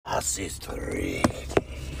Das ist richtig.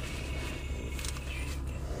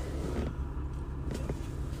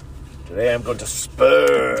 Today I'm going to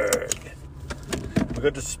Spurg. We're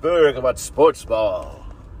going to Spurg about Sportsball.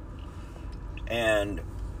 And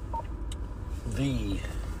the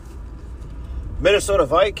Minnesota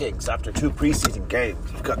Vikings, after 2 preseason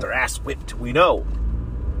games, have got their ass whipped. We know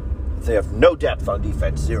they have no depth on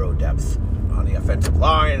defense, 0 depth on the offensive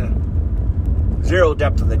line, 0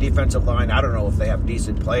 depth on the defensive line. I don't know if they have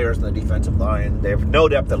decent players on the defensive line. They have no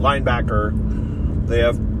depth at linebacker. They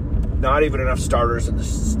have not even enough starters in the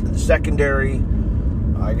secondary.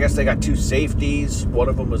 I guess they got 2 safeties. One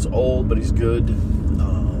of them is old, but he's good.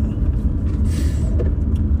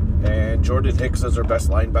 And Jordan Hicks is their best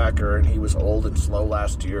linebacker, and he was old and slow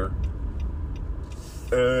last year.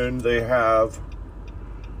 And they have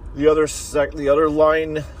the other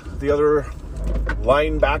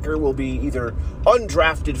linebacker will be either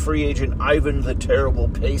undrafted free agent Ivan the Terrible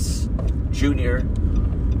Pace Jr.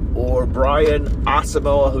 or Brian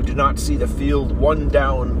Asamoah, who did not see the field one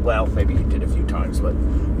down. Well, maybe he did a few times, but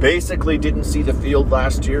basically didn't see the field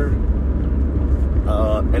last year.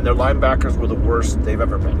 And their linebackers were the worst they've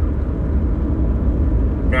ever been.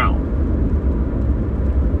 Now,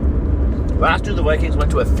 last year the Vikings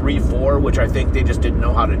went to a 3-4, which I think they just didn't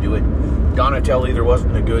know how to do it. Donatelli either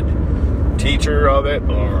wasn't a good teacher of it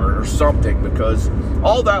or something, because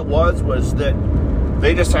all that was that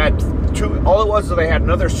they just had 2. All it was that they had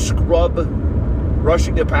another scrub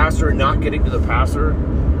rushing the passer and not getting to the passer,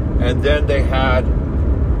 and then they had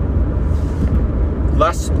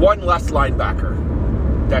one less linebacker.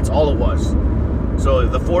 That's all it was. So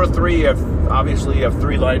the 4-3, you have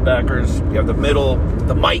 3 linebackers. You have the middle,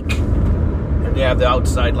 the Mike, and you have the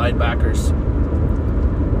outside linebackers.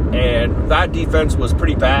 And that defense was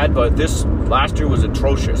pretty bad, but this last year was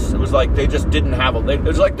atrocious. It was like they just didn't have it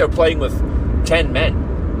was like they're playing with 10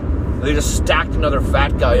 men. They just stacked another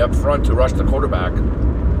fat guy up front to rush the quarterback.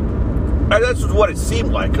 And that's what it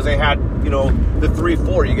seemed like, because they had, the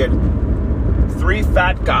 3-4. You get 3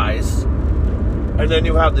 fat guys, and then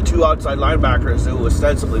you have the 2 outside linebackers who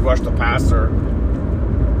ostensibly rush the passer,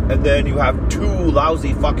 and then you have 2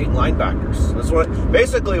 lousy fucking linebackers. That's what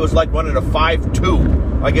basically it was like running a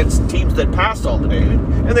 5-2 against teams that passed all the day,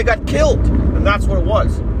 and they got killed, and that's what it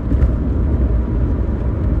was.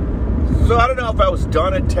 So I don't know if I was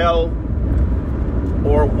done and tell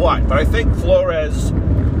or what, but I think Flores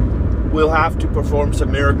will have to perform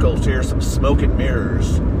some miracles here, some smoke and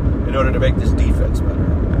mirrors, in order to make this defense better.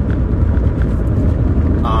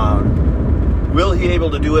 Will he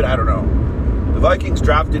able to do it? I don't know. The Vikings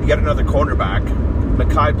drafted yet another cornerback,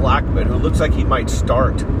 Mekhi Blackman, who looks like he might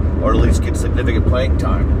start, or at least get significant playing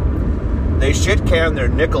time. They shit-canned their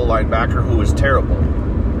nickel linebacker, who was terrible.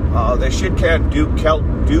 They shit-canned Duke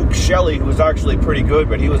Shelley, who was actually pretty good,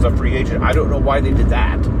 but he was a free agent. I don't know why they did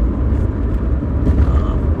that.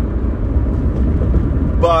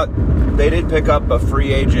 But they did pick up a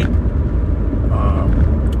free agent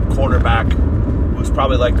cornerback, who's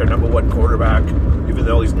probably like their number 1 quarterback, even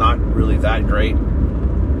though he's not really that great.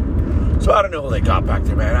 So I don't know who they got back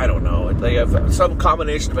there, man. I don't know. They have some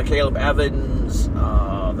combination of Caleb Evans,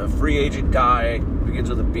 the free agent guy, begins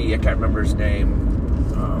with a B, I can't remember his name.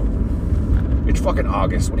 It's fucking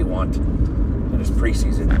August. What do you want? And it's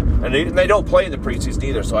preseason. And they don't play in the preseason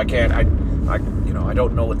either, so I can't, I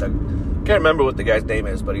don't know can't remember what the guy's name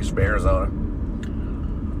is, but he's from Arizona.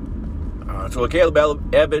 So a Caleb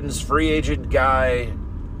Evans, free agent guy,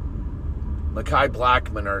 Mekhi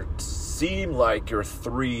Blackman seem like your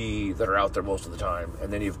 3 that are out there most of the time.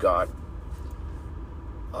 And then you've got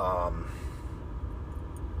a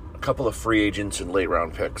couple of free agents and late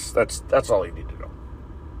round picks. That's all you need to know.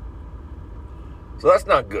 So that's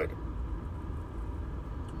not good.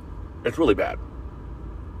 It's really bad.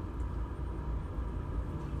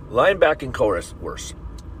 Linebacking core is worse.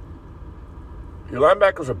 Your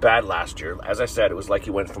linebackers were bad last year. As I said, it was like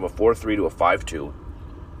you went from a 4-3 to a 5-2.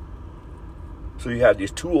 So you had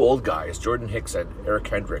these 2 old guys, Jordan Hicks and Eric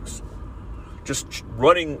Hendricks, just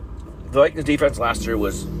running. The Vikings defense last year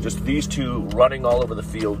was just these 2 running all over the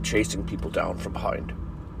field, chasing people down from behind.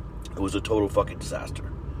 It was a total fucking disaster.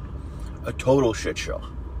 A total shit show.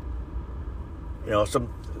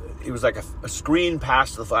 It was like a screen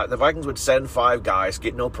pass to the flat. The Vikings would send 5 guys,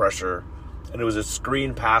 get no pressure, and it was a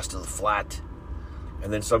screen pass to the flat.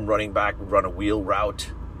 And then some running back would run a wheel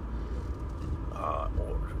route,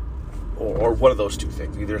 or one of those 2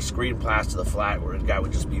 things. Either a screen pass to the flat where the guy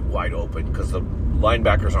would just be wide open because the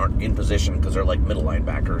linebackers aren't in position because they're like middle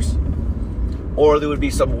linebackers. Or there would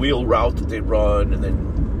be some wheel route that they'd run, and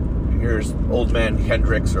then here's old man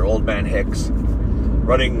Hendricks or old man Hicks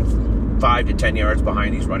running 5 to 10 yards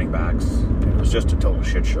behind these running backs. It was just a total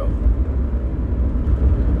shit show.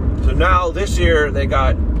 So now this year they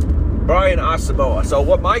got Brian Asamoah. So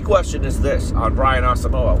what my question is this on Brian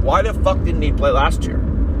Asamoah: why the fuck didn't he play last year?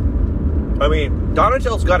 I mean,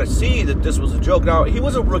 Donatel's got to see that this was a joke. Now, he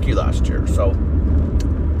was a rookie last year, so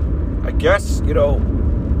I guess,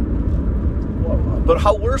 but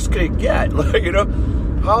how worse could it get?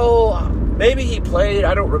 How maybe he played.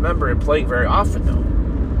 I don't remember him playing very often, though.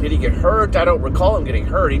 Did he get hurt? I don't recall him getting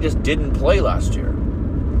hurt. He just didn't play last year.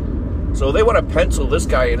 So they want to pencil this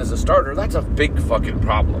guy in as a starter. That's a big fucking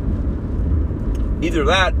problem. Either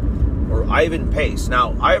that or Ivan Pace.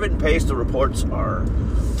 Now, Ivan Pace, the reports are,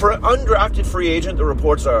 for an undrafted free agent, the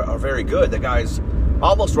reports are very good. The guy's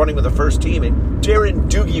almost running with the first team. And Darren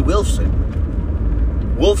Doogie Wolfson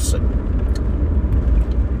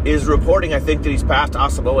is reporting, I think, that he's passed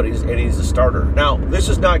Asamoah and he's a starter. Now, this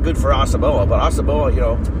is not good for Asamoah, but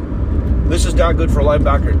Asamoah, this is not good for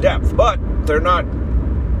linebacker depth. But they're not,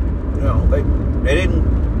 they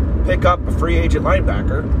didn't pick up a free agent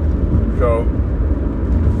linebacker. So,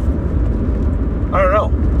 I don't know.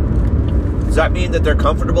 Does that mean that they're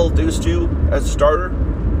comfortable with these two as a starter?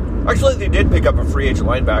 Actually, they did pick up a free agent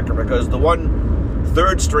linebacker because the one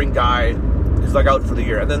third string guy is out for the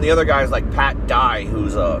year. And then the other guy is Pat Dye,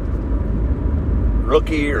 who's a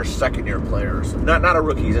rookie or second year player. So not a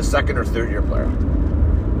rookie, he's a second or third year player.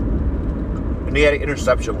 And he had an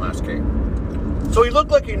interception last game. So he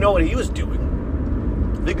looked like he knew what he was doing.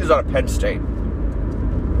 I think he was out of Penn State.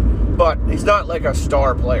 But he's not like a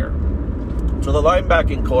star player. So the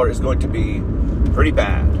linebacking core is going to be pretty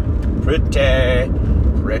bad. Pretty bad.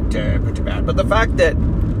 But the fact that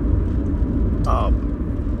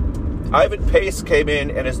Ivan Pace came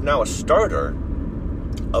in and is now a starter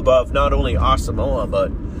above not only Asamoah,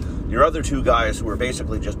 but your other two guys who are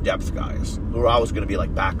basically just depth guys, who are always going to be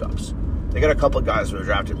backups. They got a couple of guys who were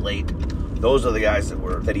drafted late. Those are the guys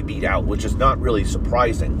that he beat out, which is not really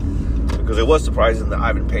surprising, because it was surprising that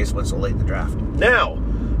Ivan Pace went so late in the draft. Now,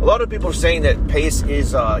 a lot of people are saying that Pace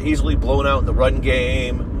is easily blown out in the run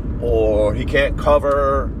game, or he can't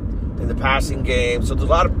cover in the passing game. So there's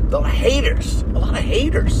a lot of haters on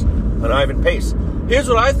Ivan Pace. Here's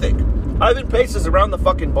what I think. Ivan Pace is around the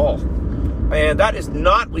fucking ball. And that is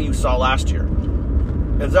not what you saw last year.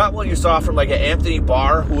 It's not what you saw from an Anthony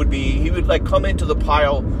Barr, he would come into the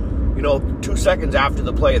pile, 2 seconds after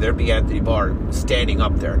the play, there'd be Anthony Barr standing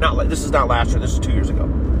up there. This is not last year, this is 2 years ago.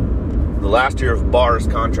 The last year of Barr's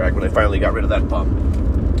contract, when they finally got rid of that bum.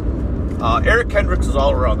 Eric Kendricks is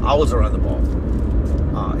always around the ball.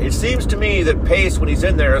 It seems to me that Pace, when he's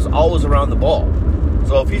in there, is always around the ball.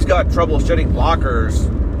 So if he's got trouble shedding blockers,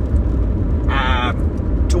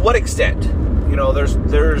 to what extent?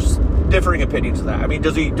 There's differing opinions of that. I mean,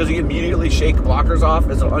 does he immediately shake blockers off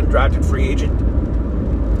as an undrafted free agent?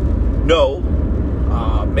 No,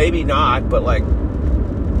 maybe not. But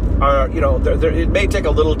it may take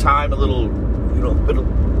a little time, a little,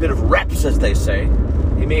 bit of reps, as they say.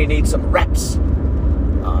 He may need some reps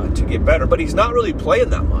to get better, but he's not really playing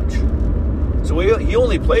that much. So he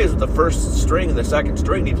only plays with the first string and the second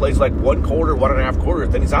string. He plays 1 quarter, 1.5 quarters,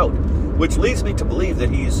 then he's out, which leads me to believe that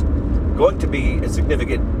he's going to be a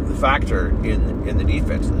significant factor in the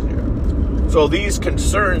defense this year. So these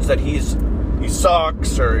concerns that he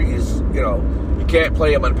sucks, or you can't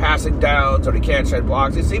play him on passing downs, or he can't shed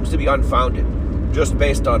blocks, it seems to be unfounded, just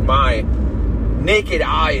based on my naked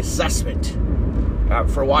eye assessment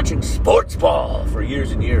for watching Sportsball for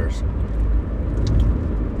years and years.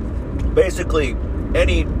 Basically,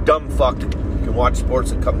 any dumb fuck can watch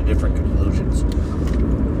sports and come to different conclusions.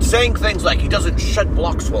 Saying things like he doesn't shed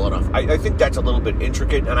blocks well enough, I think that's a little bit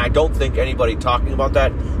intricate, and I don't think anybody talking about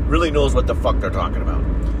that really knows what the fuck they're talking about.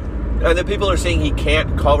 And the people are saying he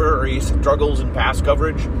can't cover, or he struggles in pass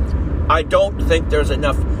coverage. I don't think there's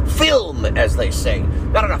enough film, as they say.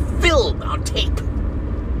 Not enough film on tape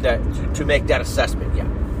to make that assessment yet.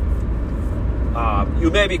 You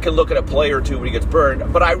maybe can look at a play or two when he gets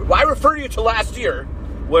burned, but I refer you to last year,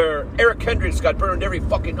 where Eric Kendricks got burned every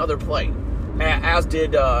fucking other play, as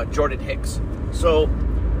did Jordan Hicks. So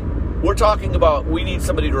we're talking about we need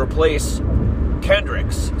somebody to replace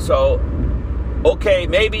Kendricks. So, okay,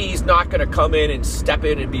 maybe he's not going to come in and step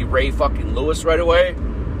in and be Ray fucking Lewis right away.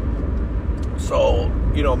 So,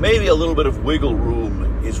 maybe a little bit of wiggle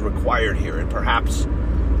room is required here, and perhaps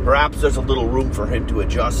there's a little room for him to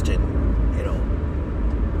adjust and,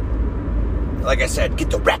 like I said,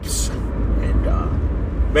 get the reps,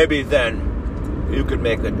 and maybe then you could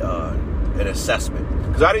make an assessment.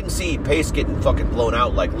 Because I didn't see Pace getting fucking blown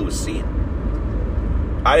out like Lewis seen.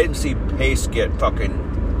 I didn't see Pace get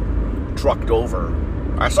fucking trucked over.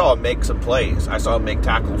 I saw him make some plays. I saw him make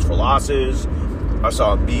tackles for losses. I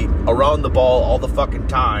saw him be around the ball all the fucking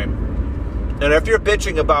time. And if you're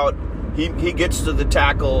bitching about he gets to the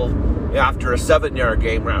tackle after a 7-yard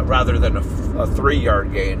gain rather than a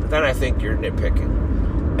 3-yard gain, then I think you're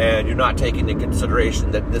nitpicking. And you're not taking into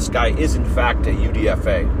consideration that this guy is, in fact, a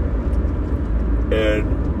UDFA.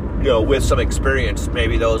 And, with some experience,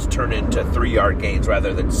 maybe those turn into 3-yard gains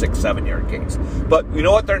rather than 6-7-yard gains. But you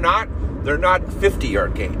know what they're not? They're not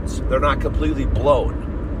 50-yard gains. They're not completely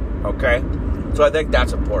blown. Okay? So I think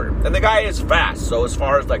that's important. And the guy is fast. So as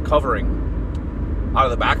far as covering out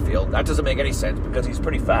of the backfield, that doesn't make any sense because he's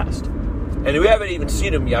pretty fast. And we haven't even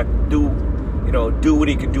seen him yet do what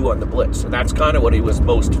he can do on the blitz. And that's kind of what he was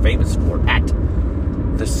most famous for at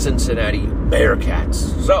the Cincinnati Bearcats.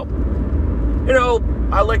 So,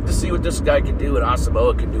 I like to see what this guy can do and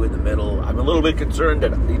Asamoah can do in the middle. I'm a little bit concerned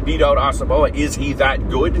that he beat out Asamoah. Is he that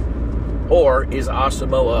good? Or is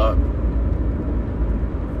Asamoah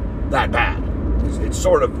that bad? It's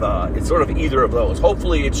sort of either of those.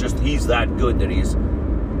 Hopefully it's just he's that good that he's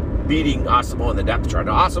beating Asamoah in the depth chart.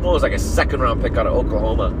 Now, Asamoah was like a 2nd-round pick out of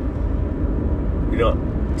Oklahoma.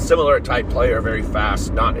 Similar type player, very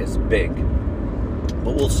fast, not as big.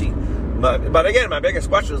 But we'll see. But again, my biggest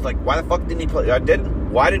question is why the fuck didn't he play? Why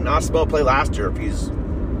didn't Asamoah play last year if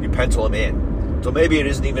you pencil him in? So maybe it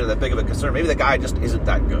isn't even that big of a concern. Maybe the guy just isn't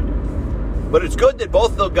that good. But it's good that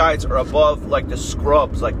both of those guys are above the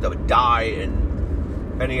scrubs, the Dye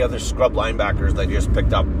and any other scrub linebackers that you just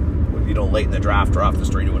picked up, late in the draft or off the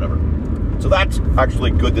street or whatever. So that's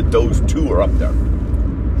actually good that those two are up there.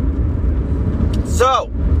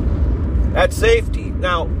 So, at safety.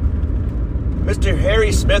 Now, Mr.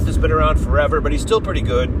 Harry Smith has been around forever, but he's still pretty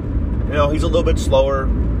good. He's a little bit slower.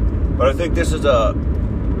 But I think this is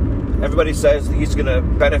everybody says he's going to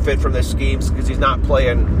benefit from this scheme because he's not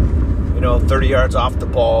playing 30 yards off the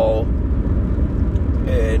ball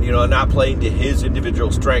and, not playing to his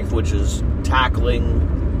individual strength, which is tackling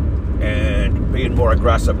and being more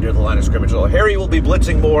aggressive near the line of scrimmage. So Harry will be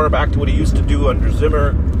blitzing more, back to what he used to do under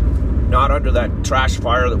Zimmer, not under that trash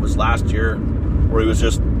fire that was last year where he was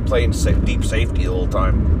just playing deep safety the whole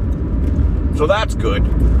time. So that's good.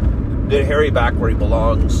 Get Harry back where he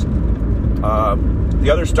belongs. The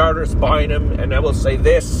other starters buying him, and I will say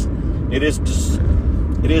this, it is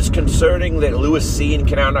concerning that Lewis Cine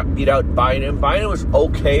cannot beat out Bynum. Bynum was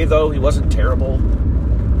okay, though. He wasn't terrible.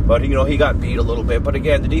 But, he got beat a little bit. But,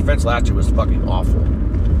 again, the defense last year was fucking awful.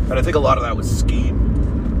 And I think a lot of that was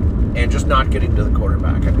scheme and just not getting to the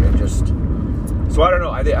quarterback. So, I don't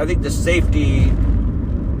know. I think the safety,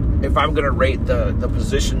 if I'm going to rate the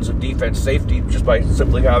positions of defense, safety, just by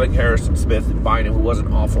simply having Harrison Smith and Bynum, who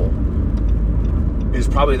wasn't awful, is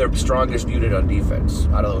probably their strongest unit on defense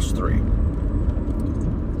out of those three.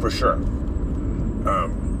 For sure.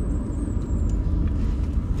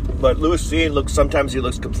 But Lewis Cine sometimes he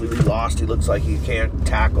looks completely lost. He looks like he can't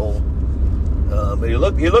tackle. But he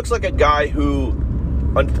looks like a guy who,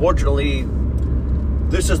 unfortunately,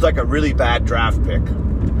 this is a really bad draft pick.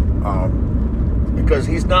 Because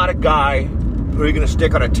he's not a guy who you're going to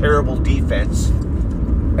stick on a terrible defense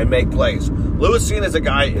and make plays. Lewis Cine is a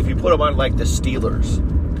guy, if you put him on the Steelers,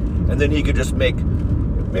 and then he could just make.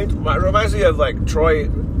 It reminds me of Troy,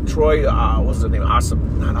 what's his name? Not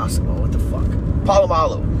Asamoah, what the fuck?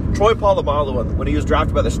 Polamalu. Troy Polamalu, when he was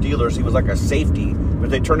drafted by the Steelers, he was a safety, but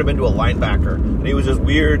they turned him into a linebacker. And he was this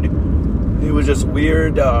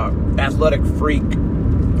weird athletic freak.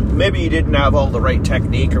 Maybe he didn't have all the right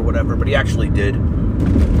technique or whatever, but he actually did.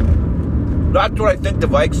 That's what I think the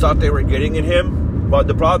Vikes thought they were getting in him. But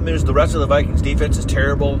the problem is the rest of the Vikings defense is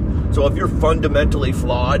terrible. So if you're fundamentally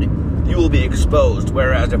flawed, you will be exposed.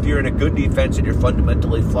 Whereas if you're in a good defense and you're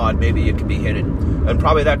fundamentally flawed, maybe you can be hidden. And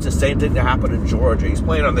probably that's the same thing that happened in Georgia. He's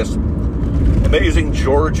playing on this amazing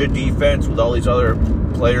Georgia defense with all these other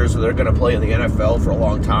players that are going to play in the NFL for a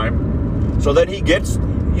long time. So then he gets,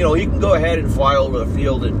 he can go ahead and fly over the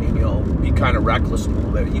field and, be kind of reckless a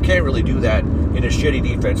little bit. You can't really do that in a shitty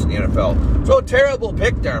defense in the NFL. So a terrible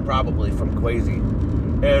pick there probably from Kwesi.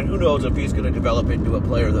 And who knows if he's going to develop into a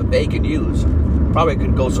player that they can use. Probably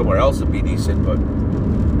could go somewhere else and be decent, but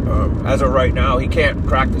as of right now, he can't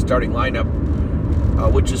crack the starting lineup,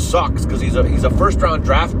 which just sucks because he's a first-round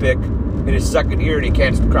draft pick in his second year and he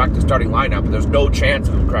can't crack the starting lineup. And there's no chance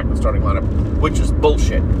of him cracking the starting lineup, which is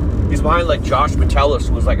bullshit. He's behind Josh Metellus,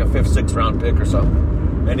 who was a 5th, 6th round pick or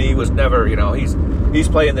something, and he was never, he's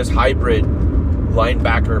playing this hybrid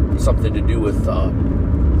linebacker, something to do with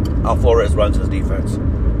how Flores runs his defense,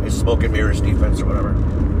 his smoke and mirrors defense or whatever.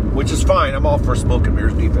 which is fine. I'm all for smoke and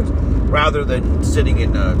mirrors defense, rather than sitting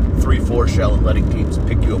in a 3-4 shell and letting teams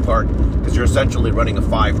pick you apart, because you're essentially running a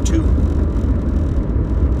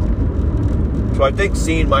 5-2. So I think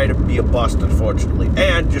Scene might be a bust, unfortunately,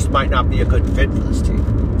 and just might not be a good fit for this team.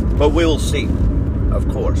 But we'll see, of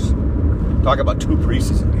course. Talk about 2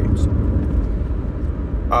 preseason games.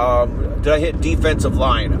 Did I hit defensive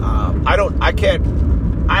line? I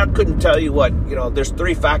couldn't tell you what, there's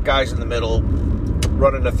 3 fat guys in the middle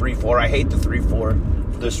running a 3-4. I hate the 3-4 for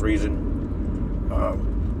this reason.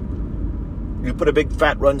 You put a big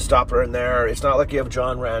fat run stopper in there. It's not like you have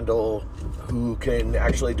John Randall, who can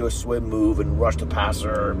actually do a swim move and rush the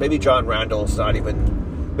passer. Maybe John Randall's not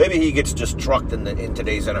even, maybe he gets just trucked in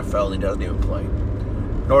today's NFL and he doesn't even play.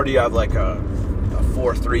 Nor do you have like a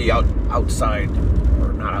 4-3 outside,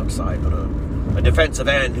 or not outside, but a defensive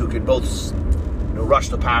end who can both rush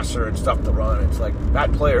the passer and stuff the run. It's like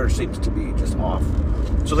that player seems to be just off.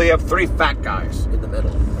 So they have 3 fat guys in the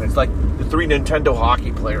middle. And it's like the 3 Nintendo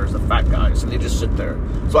hockey players, the fat guys, and they just sit there.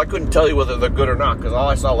 So I couldn't tell you whether they're good or not, because all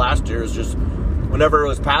I saw last year is just whenever it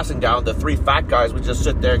was passing down, the 3 fat guys would just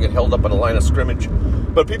sit there and get held up on the line of scrimmage.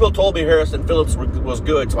 But people told me Harrison Phillips was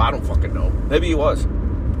good, so I don't fucking know. Maybe he was.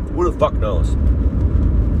 Who the fuck knows?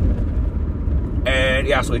 And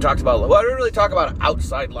yeah, so we talked about, well, I didn't really talk about an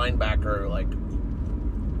outside linebacker,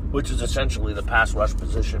 which is essentially the pass rush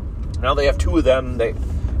position. Now they have 2 of them.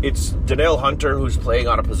 It's Danielle Hunter, who's playing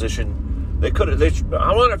on a position. I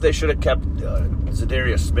wonder if they should have kept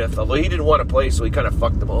Zadarius Smith, although he didn't want to play, so he kind of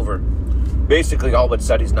fucked them over. Basically, all but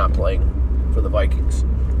said he's not playing for the Vikings.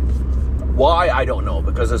 Why? I don't know.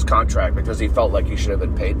 Because his contract. Because he felt like he should have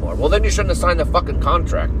been paid more. Well, then you shouldn't have signed the fucking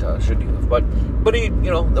contract, shouldn't you have? But he,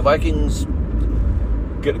 the Vikings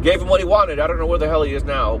gave him what he wanted. I don't know where the hell he is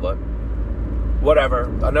now, but whatever.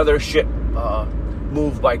 Another shit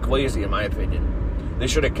move by Kwesi, in my opinion. They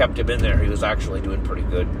should have kept him in there. He was actually doing pretty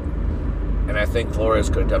good, and I think Flores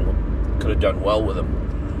could have done well with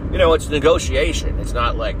him. It's negotiation. It's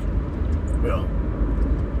not like,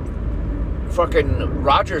 fucking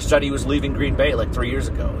Rodgers said he was leaving Green Bay like 3 years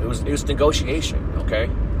ago. It was negotiation. Okay,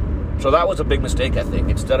 so that was a big mistake, I think.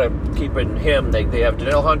 Instead of keeping him, they have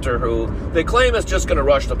Danielle Hunter, who they claim is just going to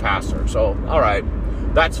rush the passer. So all right,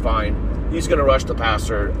 that's fine. He's going to rush the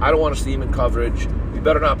passer. I don't want to see him in coverage. He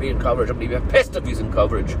better not be in coverage. I'm going to be pissed if he's in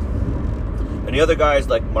coverage. And the other guys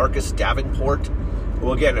like Marcus Davenport,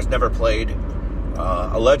 who again has never played.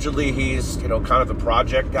 Allegedly, he's kind of a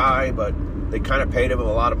project guy, but they kind of paid him a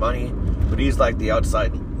lot of money. But he's like the other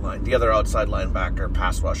outside linebacker,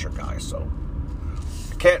 pass rusher guy. So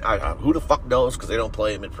who the fuck knows, because they don't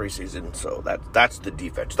play him in preseason. So that's the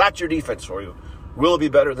defense. That's your defense for you. Will it be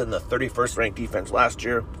better than the 31st ranked defense last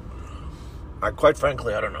year? Quite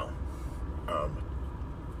frankly, I don't know.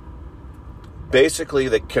 Basically,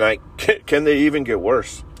 can they even get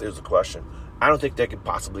worse? Is the question. I don't think they could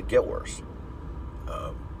possibly get worse.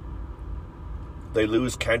 They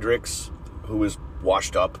lose Kendricks, who is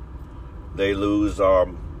washed up. They lose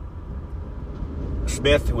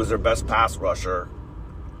Smith, who was their best pass rusher.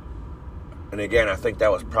 And again, I think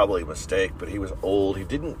that was probably a mistake, but he was old. He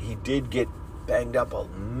did get banged up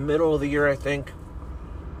in the middle of the year, I think.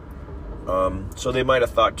 So they might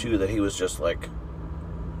have thought, too, that he was just like,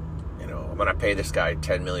 I'm going to pay this guy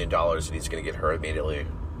 $10 million and he's going to get hurt immediately.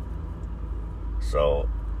 So,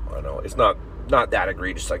 I don't know. It's not that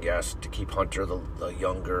egregious, I guess, to keep Hunter, the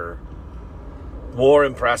younger, more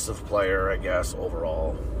impressive player, I guess,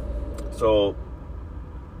 overall. So,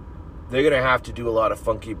 they're going to have to do a lot of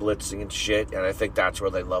funky blitzing and shit, and I think that's where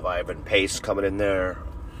they love Ivan Pace coming in there.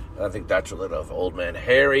 And I think that's where they love Old Man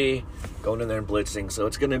Harry going in there and blitzing. So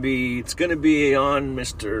it's going to be on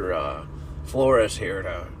Mr. Flores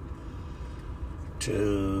here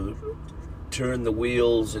to turn the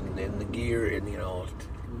wheels and the gear and,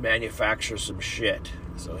 manufacture some shit.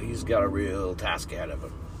 So he's got a real task ahead of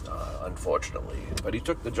him, unfortunately. But he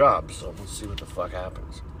took the job, so we'll see what the fuck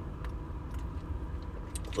happens.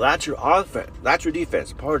 So that's your offense. That's your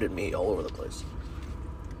defense. Pardon me, all over the place.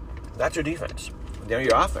 That's your defense. Now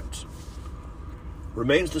your offense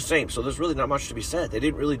remains the same. So there's really not much to be said. They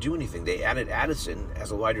didn't really do anything. They added Addison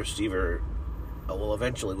as a wide receiver. Well,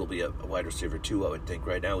 eventually will be a wide receiver 2, I would think.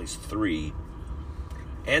 Right now he's 3.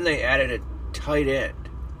 And they added a tight end.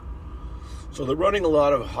 So they're running a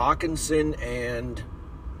lot of Hawkinson and...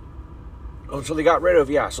 so they got rid of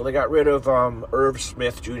Irv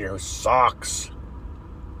Smith Jr., who sucks.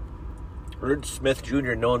 Irv Smith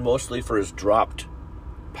Jr., known mostly for his dropped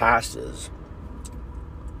passes.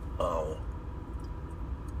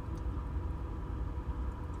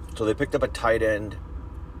 So they picked up a tight end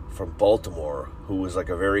from Baltimore who was like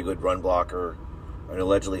a very good run blocker. and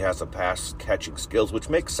allegedly has some pass catching skills, which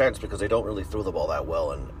makes sense because they don't really throw the ball that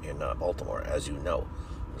well in Baltimore, as you know.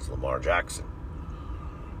 It's Lamar Jackson.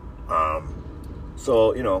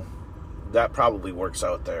 So, that probably works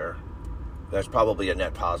out there. That's probably a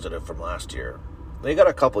net positive from last year. They got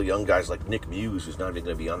a couple young guys like Nick Muse, who's not even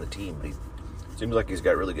going to be on the team, but he seems like he's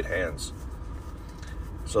got really good hands.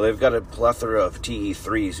 So they've got a plethora of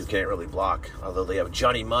TE3s who can't really block, although they have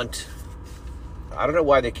Johnny Munt. I don't know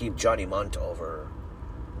why they keep Johnny Munt over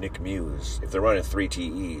Nick Muse if they're running 3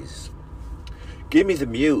 TEs. Give me the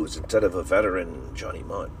Muse instead of a veteran Johnny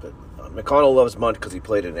Munt. But McConnell loves Munt because he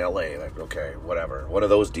played in L.A. Like, okay, whatever. One of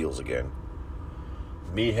those deals again.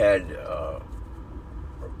 Meathead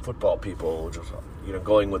football people just,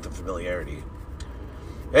 going with the familiarity.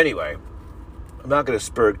 Anyway, I'm not going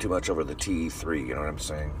to spurg too much over the TE3, you know what I'm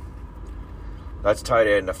saying? That's tight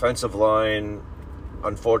end. Offensive line,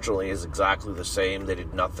 unfortunately, is exactly the same. They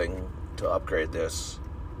did nothing to upgrade this,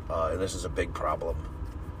 and this is a big problem.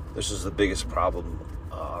 This is the biggest problem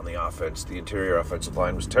on the offense. The interior offensive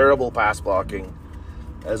line was terrible pass blocking.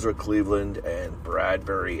 Ezra Cleveland and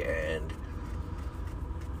Bradbury and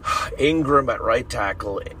Ingram at right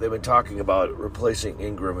tackle. They've been talking about replacing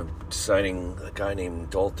Ingram and signing a guy named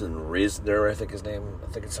Dalton Risner, I think his name. I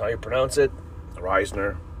think it's how you pronounce it.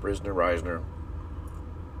 Risner.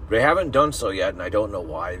 They haven't done so yet, and I don't know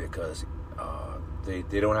why, because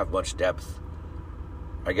they don't have much depth.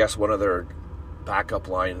 I guess one of their backup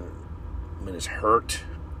linemen is hurt.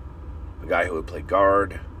 The guy who would play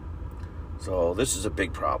guard. So this is a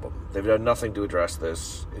big problem. They've done nothing to address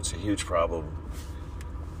this. It's a huge problem.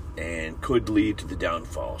 And could lead to the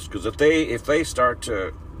downfalls. Because if they start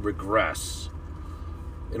to regress,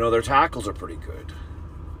 their tackles are pretty good.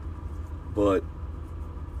 But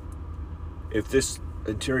if this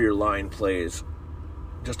interior line plays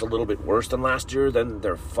just a little bit worse than last year, then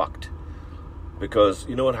they're fucked. Because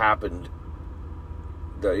you know what happened?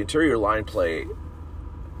 The interior line play,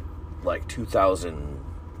 like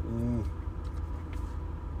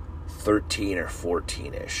 2013 or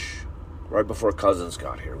 14-ish, right before Cousins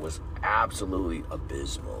got here, was absolutely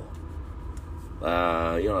abysmal.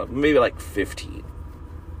 Maybe like 15.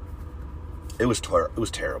 It was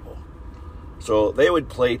terrible. So they would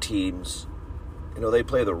play teams, they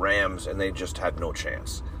play the Rams, and they just had no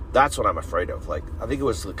chance. That's what I'm afraid of. Like, I think it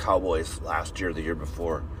was the Cowboys last year, the year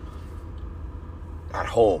before, at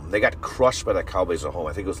home. They got crushed by the Cowboys at home.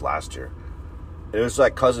 I think it was last year. And it was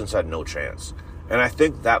like Cousins had no chance. And I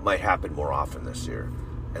think that might happen more often this year.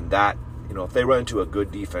 And that, if they run into a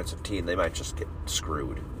good defensive team, they might just get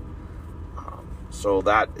screwed. So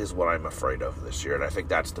that is what I'm afraid of this year. And I think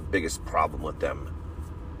that's the biggest problem with them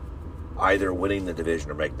either winning the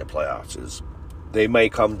division or making the playoffs, is they may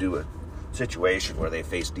come to a situation where they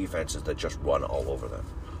face defenses that just run all over them.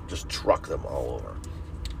 Just truck them all over.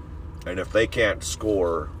 And if they can't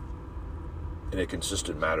score in a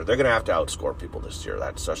consistent manner, they're going to have to outscore people this year.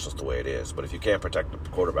 That's just the way it is. But if you can't protect the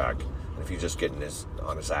quarterback, and if he's just getting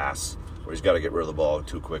on his ass, or he's got to get rid of the ball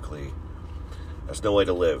too quickly, that's no way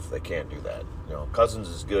to live. They can't do that. Cousins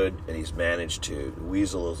is good, and he's managed to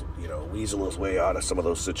weasel his way out of some of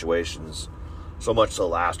those situations. So much so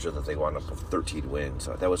last year that they wound up with 13 wins.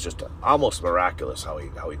 That was just almost miraculous how he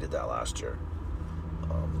did that last year.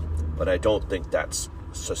 But I don't think that's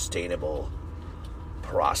sustainable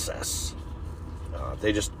process.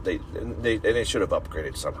 They should have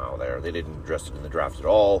upgraded somehow there. They didn't address it in the draft at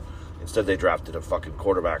all. Instead, they drafted a fucking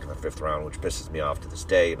quarterback in the 5th round, which pisses me off to this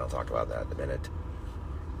day, and I'll talk about that in a minute.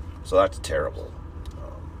 So that's terrible.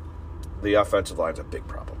 The offensive line's a big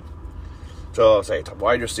problem. So I'll say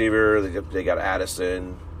wide receiver, they got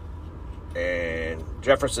Addison and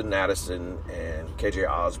Jefferson, Addison, and KJ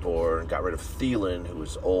Osborne. Got rid of Thielen, who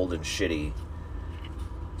was old and shitty.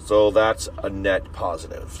 So that's a net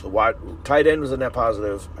positive. The tight end was a net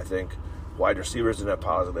positive, I think. Wide receiver is a net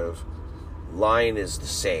positive. Line is the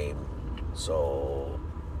same. So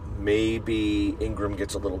maybe Ingram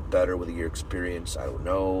gets a little better with a year experience. I don't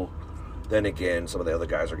know. Then again, some of the other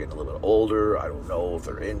guys are getting a little bit older. I don't know if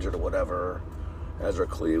they're injured or whatever. Ezra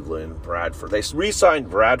Cleveland, Bradford. They re-signed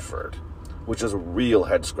Bradford, which is a real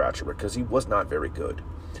head-scratcher because he was not very good.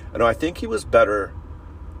 I think he was better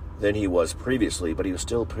than he was previously, but he was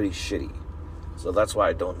still pretty shitty. So that's why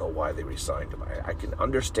I don't know why they re-signed him. I can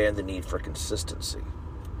understand the need for consistency.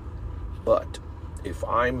 But if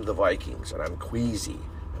I'm the Vikings and I'm queasy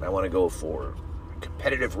and I want to go for a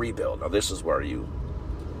competitive rebuild, now this is where you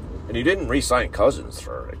didn't re-sign Cousins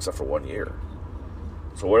except for 1 year.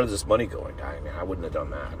 So where is this money going? I wouldn't have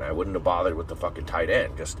done that. And I wouldn't have bothered with the fucking tight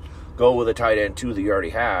end. Just go with a tight end 2 that you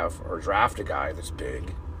already have, or draft a guy that's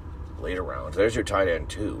big later rounds. There's your tight end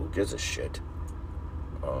 2. Who gives a shit?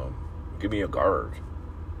 Give me a guard.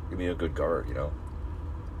 Give me a good guard,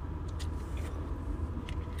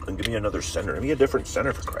 And give me another center. Give me a different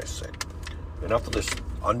center, for Christ's sake. Enough of this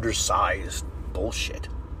undersized bullshit.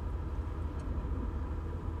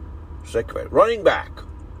 Sick of it. Running back.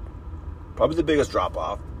 Probably the biggest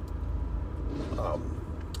drop-off.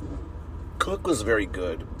 Cook was very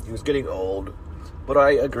good. He was getting old. But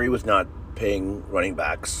I agree with not paying running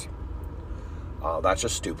backs. That's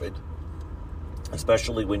just stupid.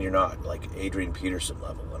 Especially when you're not like Adrian Peterson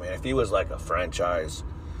level. I mean, if he was like a franchise,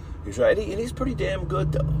 he's right, and he's pretty damn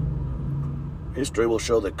good though. History will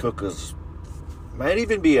show that Cook might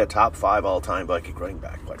even be a top 5 all-time Viking running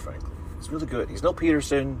back. Quite frankly, he's really good. He's no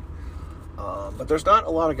Peterson, but there's not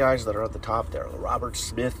a lot of guys that are at the top there. Robert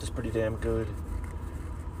Smith is pretty damn good,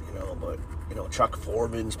 But Chuck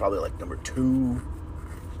Foreman's probably like number 2.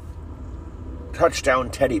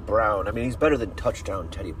 Touchdown Teddy Brown. I mean, he's better than touchdown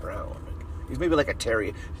Teddy Brown. He's maybe like a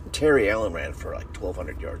Terry Allen ran for like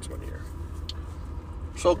 1,200 yards one year.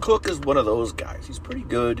 So Cook is one of those guys. He's pretty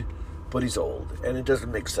good, but he's old, and it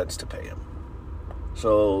doesn't make sense to pay him.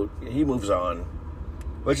 So he moves on,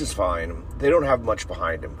 which is fine. They don't have much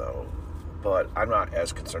behind him, though, but I'm not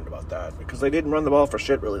as concerned about that because they didn't run the ball for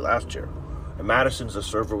shit really last year. And Madison's a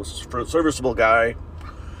serviceable guy,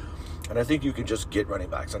 and I think you can just get running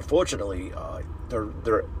backs. Unfortunately,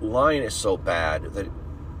 their line is so bad that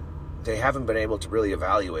they haven't been able to really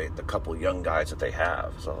evaluate the couple young guys that they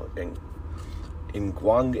have. So Kenna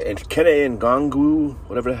Ngongu,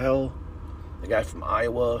 whatever the hell, the guy from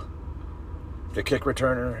Iowa, the kick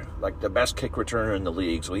returner, like the best kick returner in the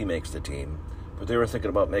league, so he makes the team. But they were thinking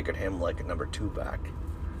about making him like a number 2 back.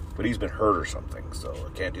 But he's been hurt or something, so I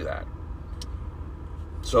can't do that.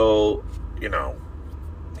 So,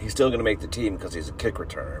 he's still going to make the team because he's a kick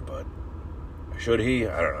returner, but should he?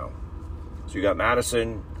 I don't know. So you got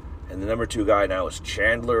Madison. And the number 2 guy now is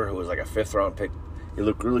Chandler, who was like a 5th-round pick. He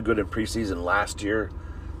looked really good in preseason last year.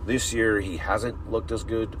 This year, he hasn't looked as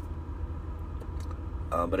good.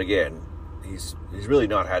 But again, he's really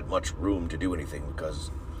not had much room to do anything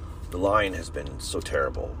because the line has been so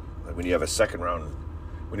terrible. Like when you have a second-round,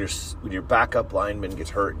 when your backup lineman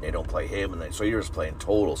gets hurt and they don't play him, so you're just playing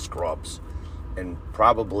total scrubs, and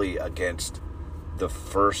probably against the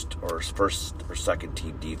first or second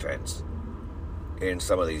team defense in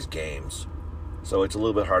some of these games. So it's a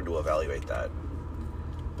little bit hard to evaluate that.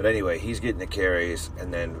 But anyway, he's getting the carries,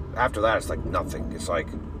 and then after that, it's like nothing. It's like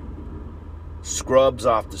scrubs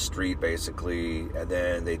off the street, basically, and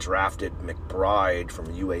then they drafted McBride from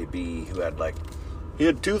UAB, who he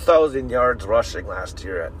had 2,000 yards rushing last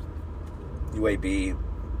year at UAB,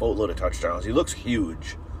 boatload of touchdowns. He looks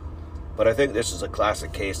huge, but I think this is a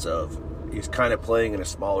classic case of he's kind of playing in a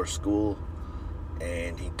smaller school,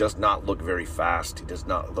 and he does not look very fast. He does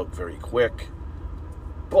not look very quick.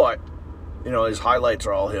 But, his highlights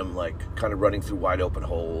are all him, kind of running through wide open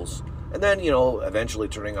holes. And then, eventually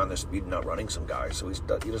turning on the speed and not running some guys. So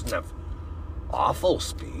he doesn't have awful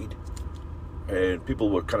speed. And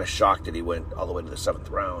people were kind of shocked that he went all the way to the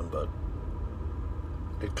 7th round. But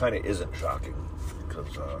it kind of isn't shocking.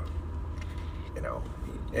 Because,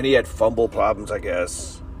 and he had fumble problems, I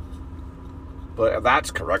guess. But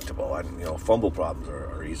that's correctable. And, fumble problems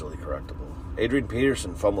are easily correctable. Adrian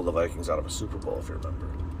Peterson fumbled the Vikings out of a Super Bowl, if you remember.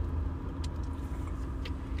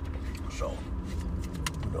 So,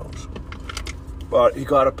 who knows? But he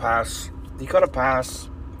got a pass. He got a pass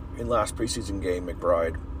in last preseason game,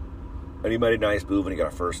 McBride. And he made a nice move and he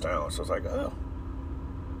got a first down. So I was like, oh.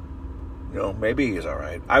 Maybe he's all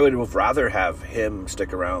right. I would have rather have him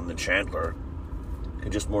stick around than Chandler.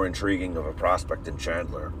 He's just more intriguing of a prospect than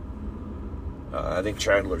Chandler. I think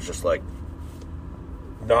Chandler's just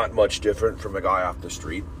not much different from a guy off the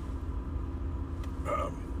street.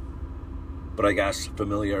 But I guess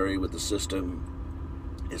familiarity with the system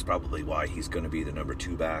is probably why he's going to be the number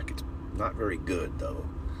 2 back. It's not very good, though.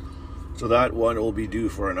 So that one will be due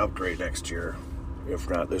for an upgrade next year, if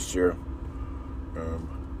not this year.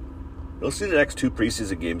 We'll see the next 2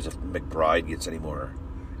 preseason games if McBride gets any more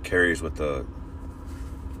carries with the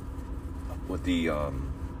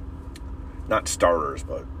not starters,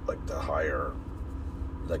 but the higher,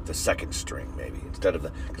 the second string maybe, instead of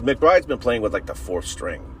because McBride's been playing with the 4th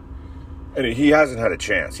string, and he hasn't had a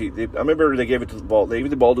chance. I remember they gave the ball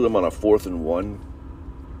to him on a 4th and 1,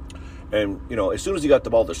 and as soon as he got the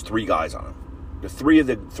ball, there's 3 guys on him.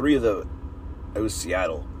 It was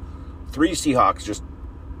Seattle. 3 Seahawks just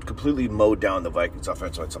completely mowed down the Vikings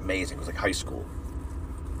offense. So it's amazing. It was like high school.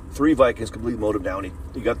 3 Vikings completely mowed him down.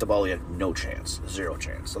 He got the ball. He had no chance. 0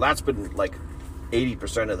 chance. So that's been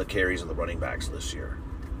 80% of the carries of the running backs this year.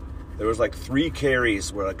 there was like 3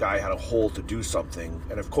 carries where a guy had a hole to do something,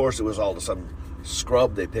 and of course it was all of some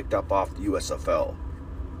scrub they picked up off the USFL.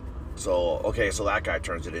 So, okay, so that guy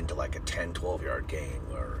turns it into like a 10, 12-yard gain.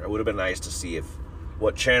 Or it would have been nice to see if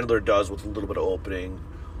what Chandler does with a little bit of opening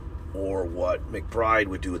or what McBride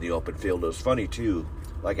would do in the open field. It was funny, too.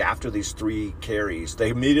 Like, after these 3 carries, they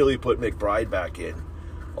immediately put McBride back in.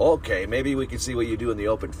 Okay, maybe we can see what you do in the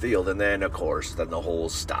open field. And then, of course, then the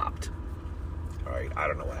holes stopped. All right, I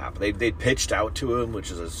don't know what happened. They pitched out to him, which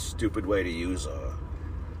is a stupid way to use a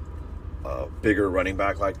bigger running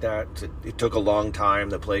back like that. It took a long time.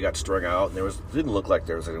 The play got strung out, and didn't look like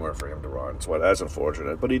there was anywhere for him to run. So that's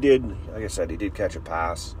unfortunate. But he did, like I said, he did catch a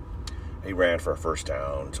pass. He ran for a first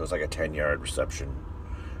down, so it was like a 10-yard reception.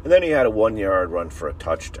 And then he had a 1-yard run for a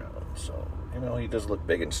touchdown. So, he does look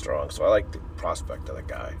big and strong. So I like the prospect of the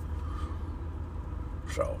guy.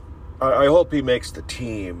 So I hope he makes the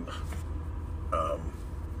team.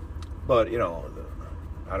 But,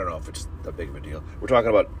 I don't know if it's that big of a deal. We're talking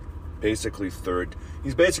about basically third.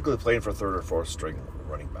 He's basically playing for third or fourth string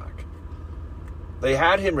running back. They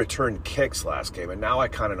had him return kicks last game, and now I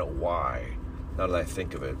kind of know why, now that I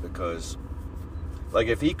think of it, because like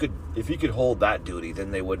if he could hold that duty, then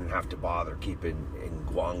they wouldn't have to bother keeping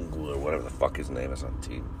Ngwangu or whatever the fuck his name is on the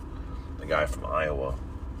team. The guy from Iowa.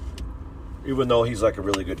 Even though he's like a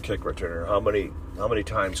really good kick returner, how many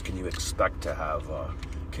times can you expect to have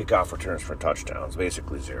kickoff returns for touchdowns?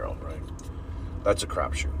 Basically 0, right? That's a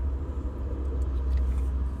crapshoot.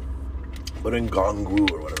 But Ngwangu,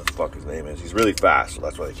 or whatever the fuck his name is, he's really fast, so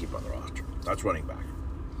that's why they keep him on the roster. That's running back.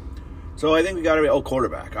 So I think we got to be,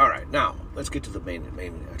 quarterback. All right, now, let's get to the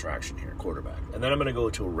main attraction here, quarterback. And then I'm going to go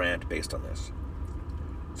to a rant based on this.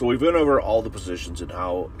 So we've been over all the positions and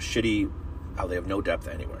how they have no depth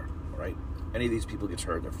anywhere, right? Any of these people gets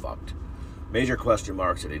hurt, they're fucked. Major question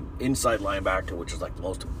marks at an inside linebacker, which is like the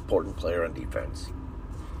most important player on defense.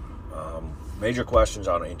 Major questions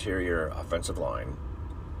on an interior offensive line.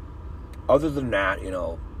 Other than that,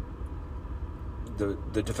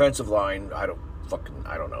 the defensive line, I don't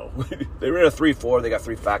know. They ran a 3-4. They got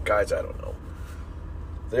 3 fat guys. I don't know.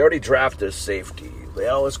 They already drafted a safety. They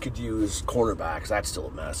always could use cornerbacks. That's still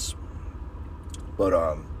a mess.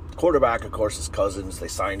 But quarterback, of course, is Cousins. They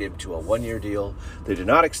signed him to a 1-year deal. They did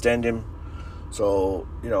not extend him. So,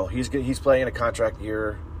 he's playing a contract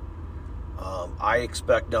year. I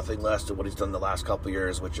expect nothing less than what he's done the last couple of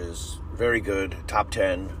years, which is very good, top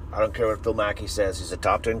 10. I don't care what Phil Mackey says. He's a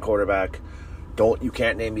top 10 quarterback. You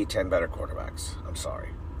can't name me 10 better quarterbacks. I'm sorry.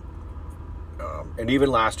 And even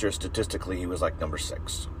last year, statistically, he was like number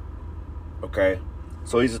 6. Okay?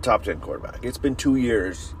 So he's a top 10 quarterback. It's been 2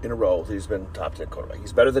 years in a row that he's been top 10 quarterback.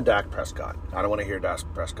 He's better than Dak Prescott. I don't want to hear Dak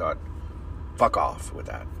Prescott. Fuck off with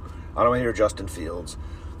that. I don't want to hear Justin Fields.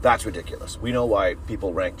 That's ridiculous. We know why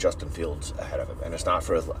people rank Justin Fields ahead of him, and it's not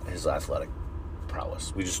for his athletic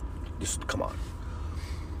prowess. We just come on.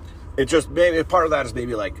 It just, maybe part of that is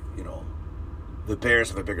maybe like, the Bears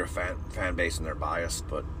have a bigger fan base and they're biased,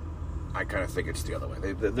 but I kind of think it's the other way.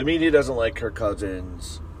 The media doesn't like Kirk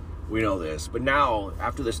Cousins. We know this. But now,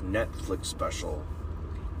 after this Netflix special,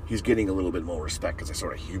 he's getting a little bit more respect because they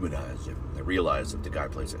sort of humanize him. They realize that the guy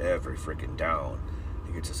plays every freaking down.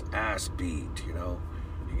 He gets his ass beat,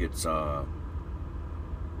 He gets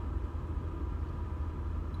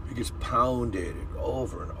pounded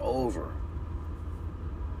over and over.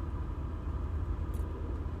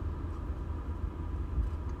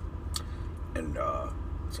 And,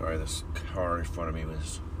 sorry, this car in front of me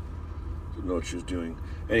didn't know what she was doing.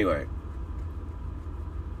 Anyway,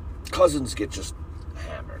 Cousins get just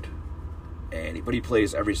hammered. But he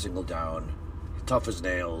plays every single down. He's tough as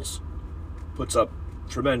nails. Puts up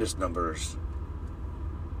tremendous numbers.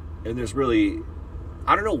 And there's really,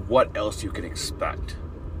 I don't know what else you can expect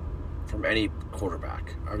from any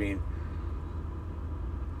quarterback. I mean,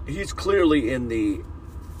 he's clearly in the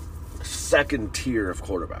second tier of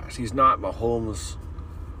quarterbacks. He's not Mahomes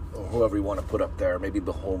or whoever you want to put up there. Maybe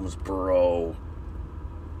Mahomes, Burrow,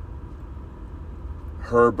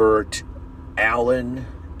 Herbert,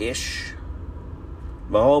 Allen-ish.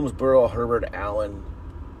 Mahomes, Burrow, Herbert, Allen.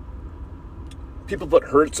 People put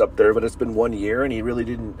Hurts up there, but it's been 1 year, and he really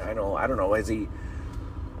didn't. I don't know. Is he?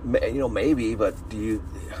 Maybe, but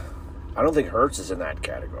I don't think Hurts is in that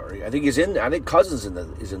category. I think Cousins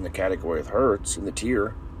is in the category of Hurts in the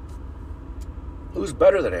tier. Who's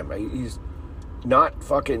better than him? He's not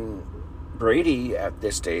fucking Brady at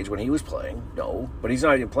this stage when he was playing. No, but he's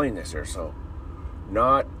not even playing this year, so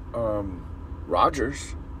not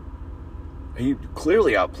Rodgers. He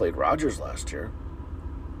clearly outplayed Rodgers last year.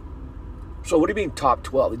 So what do you mean top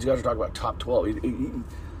 12? These guys are talking about top 12.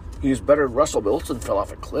 He's better. Russell Wilson fell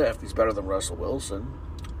off a cliff. He's better than Russell Wilson.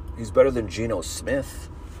 He's better than Geno Smith.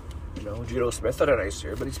 Geno Smith had a nice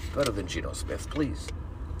year, but he's better than Geno Smith, please.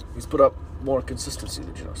 He's put up more consistency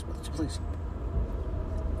than Geno Smith, please.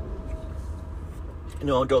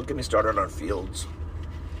 Don't get me started on Fields.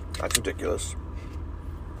 That's ridiculous.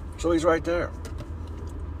 So he's right there.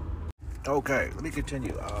 Okay, let me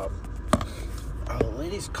continue. A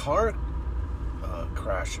lady's car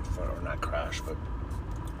crashed in front of her. Not crashed, but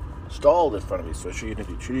stalled in front of me, so she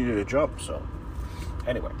needed a jump. So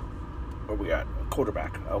anyway, what we got? A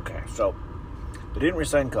quarterback. Okay, so they didn't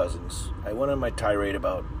resign Cousins. I went on my tirade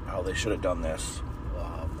about how they should have done this.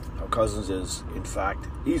 How Cousins is, in fact,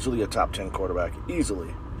 easily a top 10 quarterback.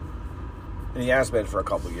 Easily. And he has been for a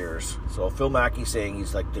couple years. So Phil Mackey saying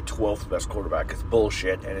he's like the 12th best quarterback is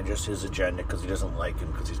bullshit, and it's just his agenda because he doesn't like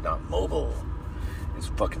him because he's not mobile. It's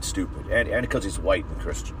fucking stupid. And because he's white and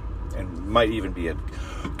Christian. And might even be a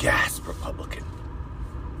gasp Republican.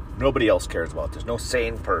 Nobody else cares about this. No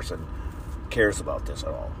sane person cares about this at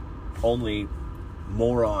all. Only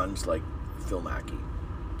morons like Phil Mackey.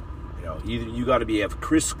 You got to have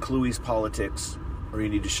Chris Cluey's politics, or you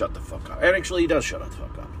need to shut the fuck up. And actually, he does shut the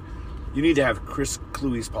fuck up. You need to have Chris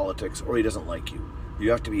Cluey's politics, or he doesn't like you. You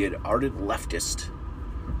have to be an ardent leftist,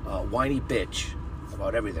 whiny bitch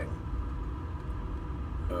about everything,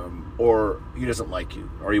 or he doesn't like you,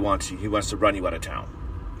 or he wants to run you out of town.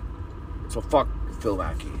 So fuck Phil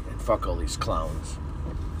Mackey and fuck all these clowns.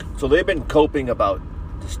 So they've been coping about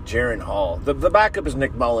this Jaren Hall. The backup is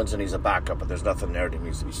Nick Mullins, and he's a backup, but there's nothing there that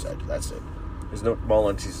needs to be said. That's it. There's Nick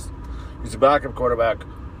Mullins. He's a backup quarterback.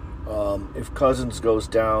 If Cousins goes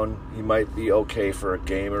down, he might be okay for a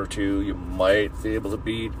game or two. You might be able to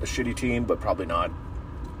beat a shitty team, but probably not.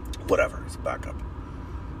 Whatever. It's a backup.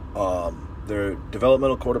 Their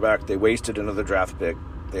developmental quarterback, they wasted another draft pick.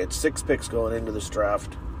 They had 6 picks going into this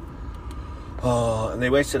draft. And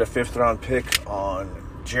they wasted a 5th-round pick on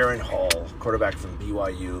Jaren Hall, quarterback from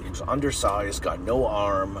BYU. He's undersized, got no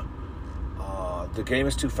arm. The game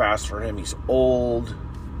is too fast for him. He's old.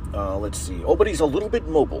 Let's see. Oh, but he's a little bit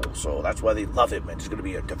mobile, so that's why they love him. And he's going to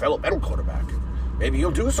be a developmental quarterback. Maybe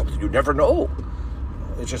he'll do something. You never know.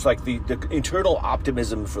 It's just like the internal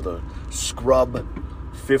optimism for the scrub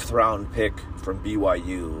 5th-round pick from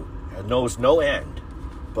BYU knows no end.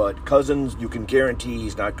 But Cousins, you can guarantee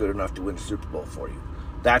he's not good enough to win the Super Bowl for you.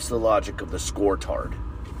 That's the logic of the scoretard.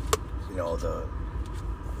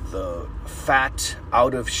 The fat,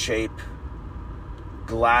 out of shape,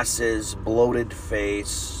 glasses, bloated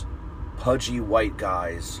face, pudgy white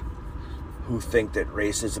guys who think that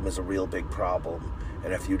racism is a real big problem.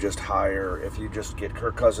 And if you just get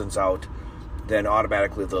Kirk Cousins out, then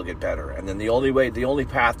automatically they'll get better. And then the only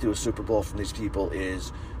path to a Super Bowl from these people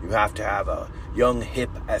is you have to have a young, hip,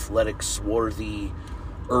 athletic, swarthy,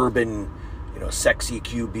 urban, sexy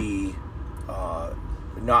QB,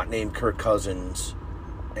 not named Kirk Cousins,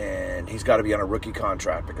 and he's got to be on a rookie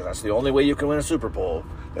contract because that's the only way you can win a Super Bowl.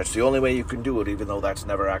 That's the only way you can do it, even though that's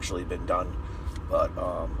never actually been done, but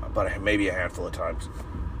maybe a handful of times.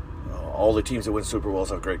 All the teams that win Super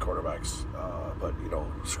Bowls have great quarterbacks, but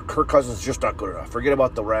Kirk Cousins is just not good enough. Forget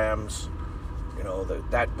about the Rams.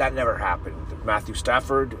 That never happened. Matthew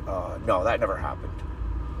Stafford, no, that never happened.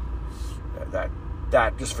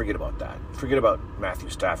 That just forget about that. Forget about Matthew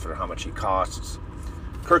Stafford and how much he costs.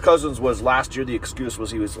 Kirk Cousins was last year. The excuse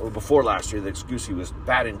was before last year. The excuse he was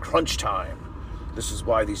bad in crunch time. This is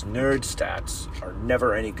why these nerd stats are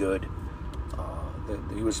never any good.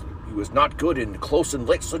 He was not good in close and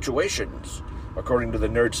late situations, according to the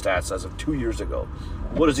nerd stats as of 2 years ago.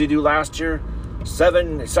 What does he do last year?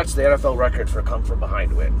 7. He sets the NFL record for come from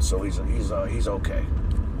behind wins. So he's okay.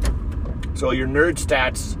 So your nerd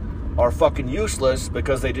stats are fucking useless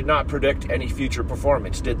because they did not predict any future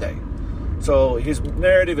performance, did they? So his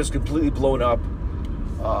narrative is completely blown up.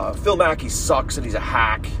 Phil Mackey sucks and he's a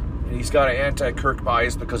hack. And he's got an anti-Kirk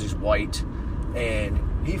bias because he's white. And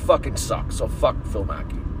he fucking sucks. So fuck Phil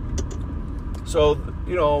Mackey. So,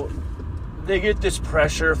 they get this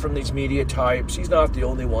pressure from these media types. He's not the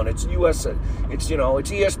only one. It's it's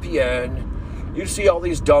ESPN. You see all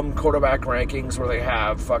these dumb quarterback rankings where they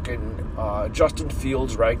have fucking Justin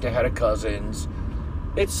Fields ranked ahead of Cousins.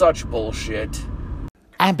 It's such bullshit.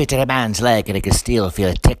 I'm bit a man's leg and it can still feel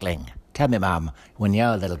it tickling. Tell me, Mom, when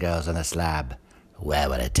your little girl's on the slab, where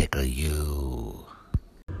will it tickle you?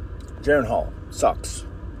 Jaren Hall sucks.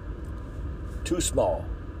 Too small.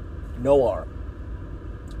 No arm.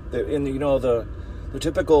 The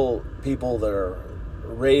typical people that are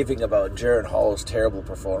raving about Jaren Hall's terrible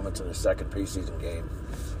performance in his second preseason game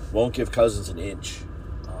won't give Cousins an inch.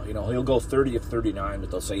 He'll go 30 of 39,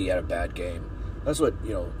 but they'll say he had a bad game. That's what,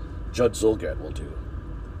 Judd Zulgad will do.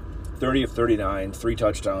 30 of 39, 3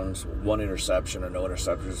 touchdowns, 1 interception or no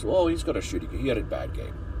interceptions. Well, he's going to shoot. He had a bad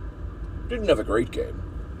game. Didn't have a great game.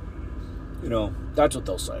 That's what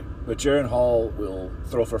they'll say. But Jaren Hall will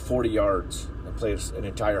throw for 40 yards and play an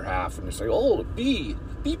entire half, and they say, oh, B+.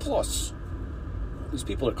 These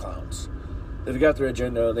people are clowns. They've got their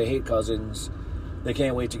agenda. They hate Cousins. They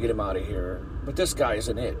can't wait to get him out of here. But this guy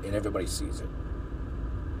isn't it, and everybody sees it.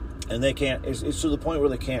 And they can't. It's to the point where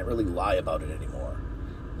they can't really lie about it anymore.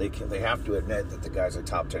 They have to admit that the guy's a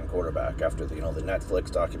top 10 quarterback after the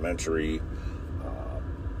Netflix documentary.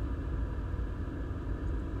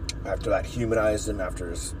 After that humanized him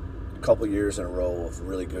after his couple years in a row of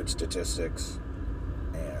really good statistics,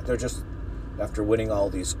 and they're just after winning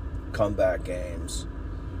all these comeback games,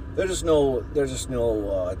 there's just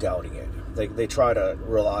no doubting it. They try to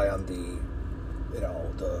rely on the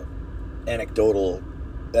anecdotal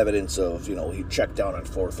evidence of he checked down on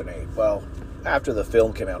 4th and 8. Well, after the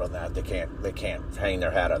film came out on that, they can't hang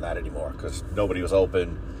their hat on that anymore because nobody was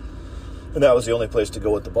open, and that was the only place to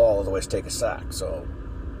go with the ball, otherwise take a sack. So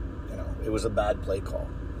it was a bad play call.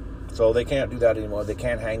 So they can't do that anymore. They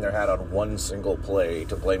can't hang their hat on one single play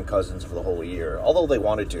to blame Cousins for the whole year. Although they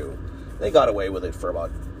wanted to. They got away with it for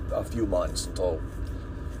about a few months until,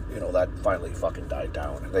 that finally fucking died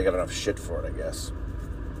down. They got enough shit for it, I guess.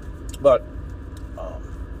 But,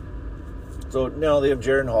 so now they have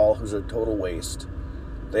Jaren Hall, who's a total waste.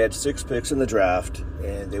 They had 6 picks in the draft,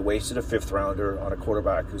 and they wasted a 5th rounder on a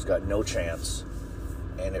quarterback who's got no chance.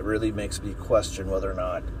 And it really makes me question whether or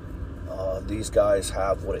not these guys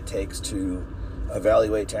have what it takes to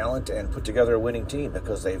evaluate talent and put together a winning team,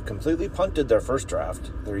 because they've completely punted their first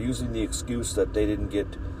draft. They're using the excuse that they didn't get,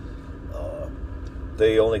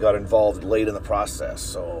 they only got involved late in the process.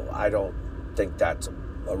 So I don't think that's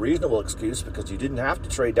a reasonable excuse, because you didn't have to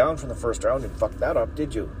trade down from the first round and fuck that up,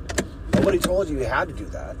 did you? Nobody told you had to do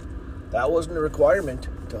that. That wasn't a requirement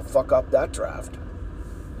to fuck up that draft.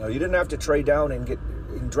 You didn't have to trade down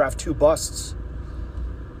and draft 2 busts.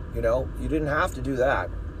 You didn't have to do that.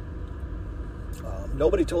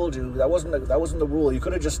 Nobody told you that wasn't the rule. You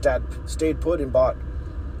could have just stayed put and bought,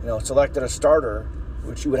 selected a starter,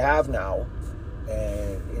 which you would have now,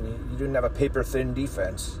 and you didn't have a paper thin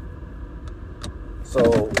defense.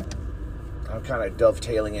 So I'm kind of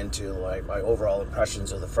dovetailing into my overall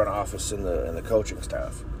impressions of the front office and the coaching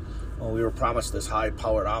staff. Well, we were promised this high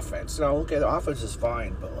powered offense. Now, okay, the offense is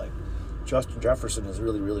fine, but Justin Jefferson is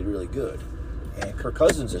really, really, really good. And Kirk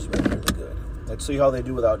Cousins is really, really good. Let's see how they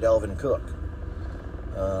do without Dalvin Cook.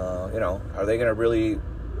 Are they going to really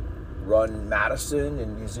run Madison,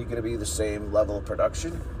 and is he going to be the same level of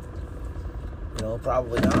production?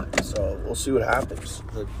 Probably not. So we'll see what happens.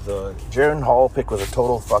 The Jaren Hall pick was a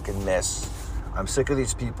total fucking miss. I'm sick of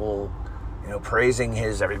these people, praising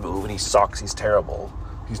his every move, and he sucks. He's terrible.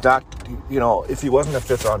 He's not, if he wasn't a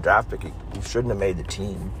 5th round draft pick, he shouldn't have made the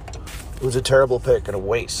team. It was a terrible pick and a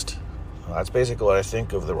waste. That's basically what I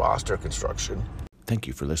think of the roster construction. Thank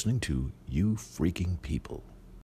you for listening to You Freaking People.